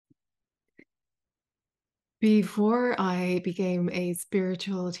Before I became a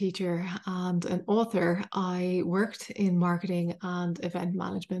spiritual teacher and an author, I worked in marketing and event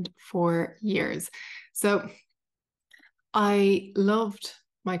management for years. So I loved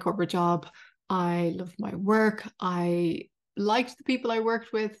my corporate job. I loved my work. I liked the people I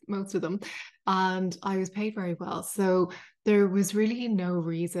worked with, most of them, and I was paid very well. So there was really no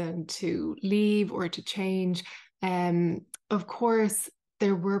reason to leave or to change. Of course,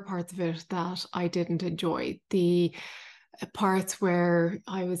 there were parts of it that I didn't enjoy. The parts where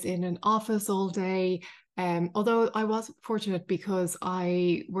I was in an office all day. Although I was fortunate because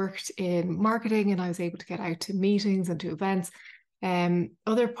I worked in marketing and I was able to get out to meetings and to events.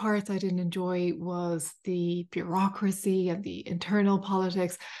 Other parts I didn't enjoy was the bureaucracy and the internal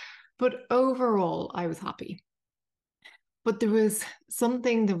politics, but overall I was happy. But there was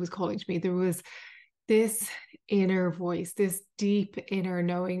something that was calling to me. There was this inner voice, this deep inner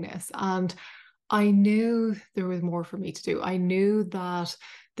knowingness, and I knew there was more for me to do. I knew that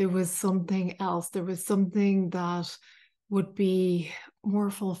there was something else. There was something that would be more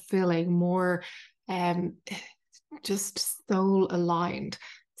fulfilling, more um, just soul aligned.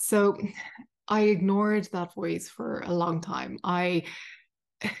 So I ignored that voice for a long time. I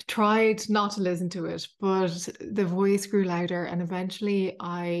tried not to listen to it, but the voice grew louder, and eventually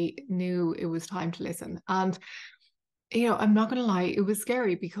I knew it was time to listen. And I'm not going to lie, it was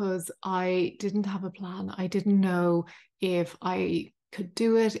scary because I didn't have a plan. I didn't know if I could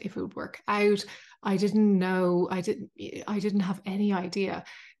do it, if it would work out. I didn't know, I didn't have any idea.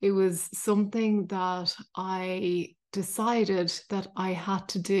 It was something that I decided that I had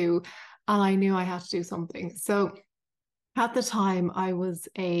to do, and I knew I had to do something. So at the time, I was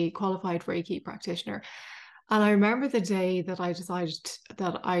a qualified Reiki practitioner. And I remember the day that I decided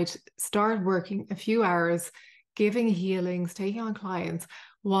that I'd start working a few hours, giving healings, taking on clients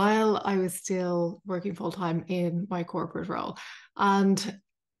while I was still working full time in my corporate role. And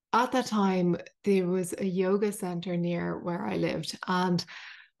at that time, there was a yoga center near where I lived. And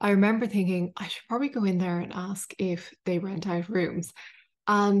I remember thinking, I should probably go in there and ask if they rent out rooms.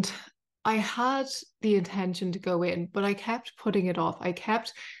 And I had the intention to go in, but I kept putting it off. I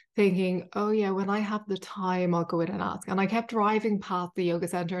kept thinking, oh, yeah, when I have the time, I'll go in and ask. And I kept driving past the yoga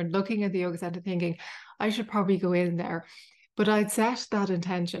center and looking at the yoga center, thinking, I should probably go in there. But I'd set that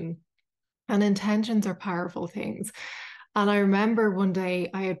intention, and intentions are powerful things. And I remember one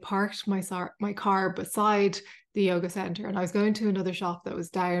day I had parked my car beside the yoga center and I was going to another shop that was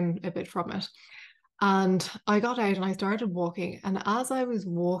down a bit from it. And I got out and I started walking. And as I was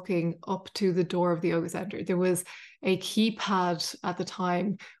walking up to the door of the yoga center, there was a keypad at the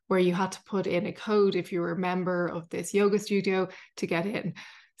time where you had to put in a code if you were a member of this yoga studio to get in.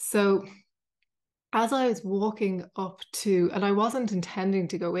 So as I was walking up to, and I wasn't intending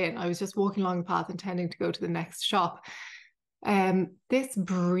to go in, I was just walking along the path intending to go to the next shop. This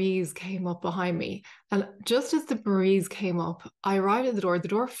breeze came up behind me. And just as the breeze came up, I arrived at the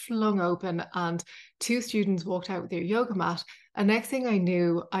door flung open, and two students walked out with their yoga mat. And next thing I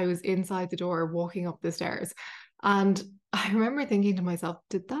knew, I was inside the door walking up the stairs. And I remember thinking to myself,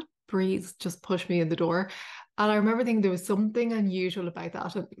 did that breeze just push me in the door? And I remember thinking there was something unusual about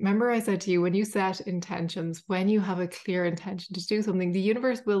that. And remember, I said to you, when you set intentions, when you have a clear intention to do something, the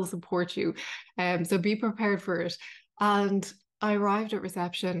universe will support you. So be prepared for it. And I arrived at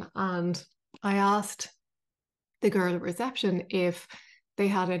reception and I asked the girl at reception if they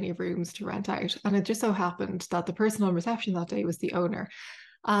had any rooms to rent out. And it just so happened that the person on reception that day was the owner.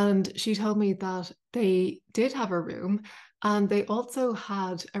 And she told me that they did have a room and they also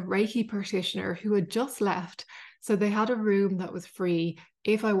had a Reiki practitioner who had just left. So they had a room that was free.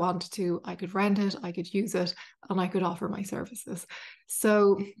 If I wanted to, I could rent it, I could use it, and I could offer my services.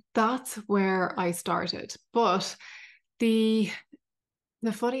 So that's where I started. But the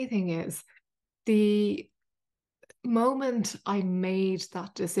the funny thing is, the moment I made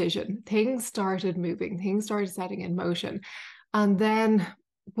that decision, things started moving, things started setting in motion. And then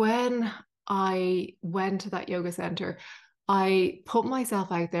when I went to that yoga center, I put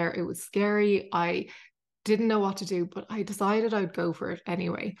myself out there. It was scary. I didn't know what to do, but I decided I'd go for it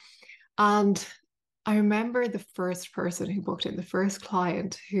anyway. And I remember the first person who booked in, the first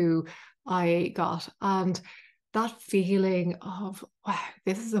client who I got. And that feeling of, wow,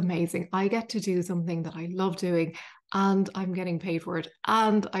 this is amazing. I get to do something that I love doing and I'm getting paid for it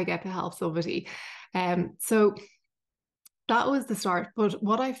and I get to help somebody. So that was the start. But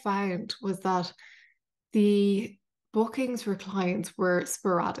what I found was that the bookings for clients were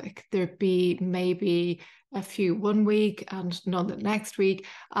sporadic. There'd be maybe a few one week and none the next week.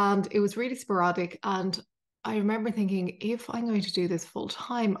 And it was really sporadic. And I remember thinking, if I'm going to do this full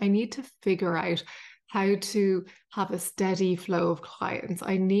time, I need to figure out how to have a steady flow of clients.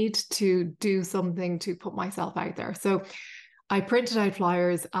 I need to do something to put myself out there. So I printed out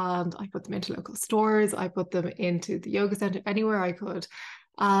flyers and I put them into local stores. I put them into the yoga center, anywhere I could.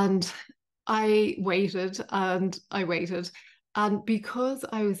 And I waited and I waited. And because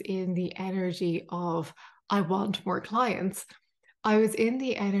I was in the energy of, I want more clients, I was in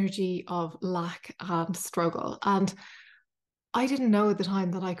the energy of lack and struggle. And I didn't know at the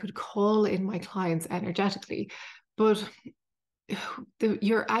time that I could call in my clients energetically, but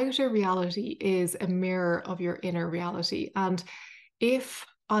your outer reality is a mirror of your inner reality. And if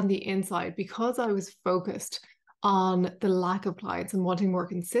on the inside, because I was focused on the lack of clients and wanting more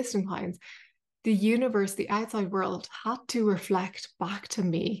consistent clients, the universe, the outside world had to reflect back to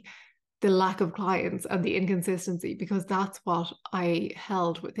me the lack of clients and the inconsistency, because that's what I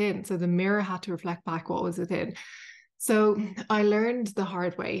held within. So the mirror had to reflect back what was within. So I learned the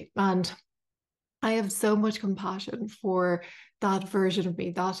hard way, and I have so much compassion for that version of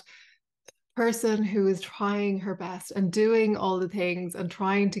me, that person who is trying her best and doing all the things and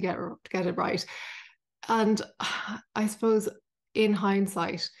trying to get it right. And I suppose in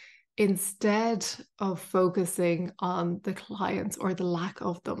hindsight, instead of focusing on the clients or the lack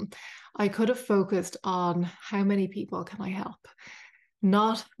of them, I could have focused on how many people can I help,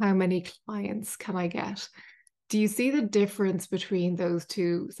 not how many clients can I get. Do you see the difference between those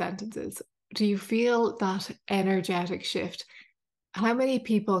two sentences? Do you feel that energetic shift? How many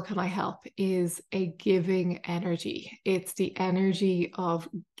people can I help is a giving energy. It's the energy of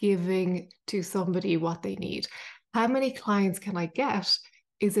giving to somebody what they need. How many clients can I get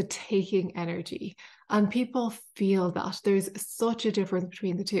is a taking energy. And people feel that there's such a difference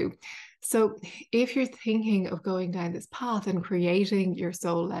between the two. So if you're thinking of going down this path and creating your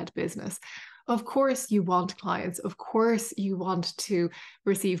soul-led business, of course you want clients. Of course you want to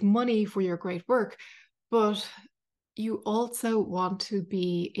receive money for your great work, but you also want to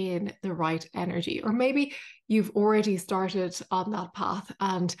be in the right energy. Or maybe you've already started on that path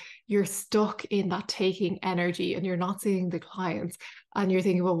and you're stuck in that taking energy and you're not seeing the clients and you're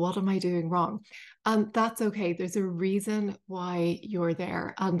thinking, well, what am I doing wrong? And that's okay. There's a reason why you're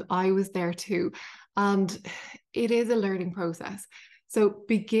there. And I was there too. And it is a learning process. So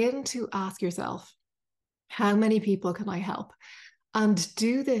begin to ask yourself, how many people can I help? And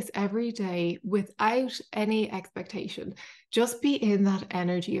do this every day without any expectation. Just be in that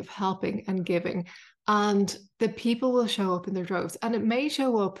energy of helping and giving, and the people will show up in their droves. And it may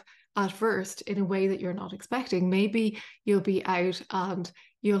show up at first in a way that you're not expecting. Maybe you'll be out and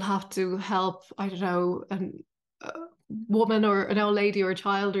you'll have to help, I don't know, a woman or an old lady or a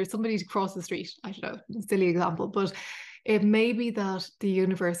child or somebody to cross the street. I don't know, silly example, but it may be that the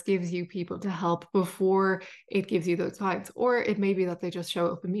universe gives you people to help before it gives you those clients, or it may be that they just show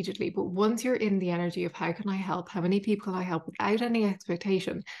up immediately. But once you're in the energy of how can I help, how many people can I help without any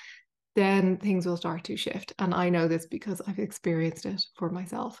expectation, then things will start to shift. And I know this because I've experienced it for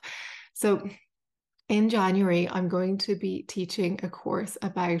myself. So in January, I'm going to be teaching a course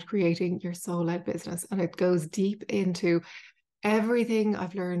about creating your soul-led business, and it goes deep into everything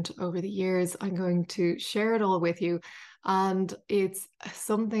I've learned over the years. I'm going to share it all with you. And it's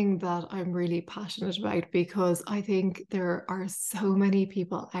something that I'm really passionate about because I think there are so many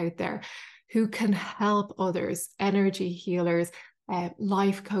people out there who can help others, energy healers,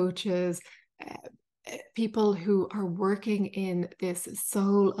 life coaches, people who are working in this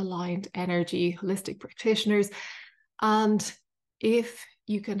soul aligned energy, holistic practitioners. And if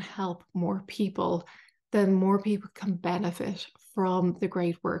you can help more people, then more people can benefit from the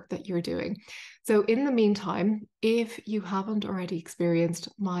great work that you're doing. So in the meantime, if you haven't already experienced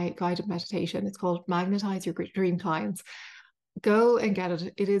my guided meditation, it's called Magnetize Your Dream Clients. Go and get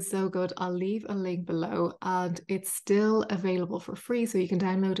it. It is so good. I'll leave a link below, and it's still available for free, so you can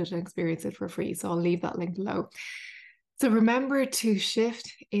download it and experience it for free. So I'll leave that link below. So remember to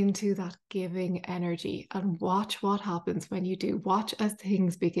shift into that giving energy and watch what happens when you do. Watch as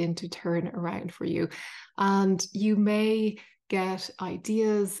things begin to turn around for you. And you may get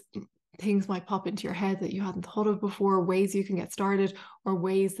ideas, things might pop into your head that you hadn't thought of before, ways you can get started, or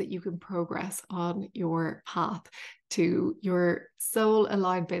ways that you can progress on your path to your soul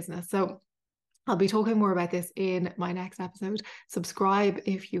aligned business. So I'll be talking more about this in my next episode. Subscribe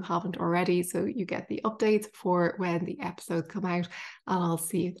if you haven't already so you get the updates for when the episodes come out, and I'll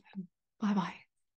see you then. Bye bye.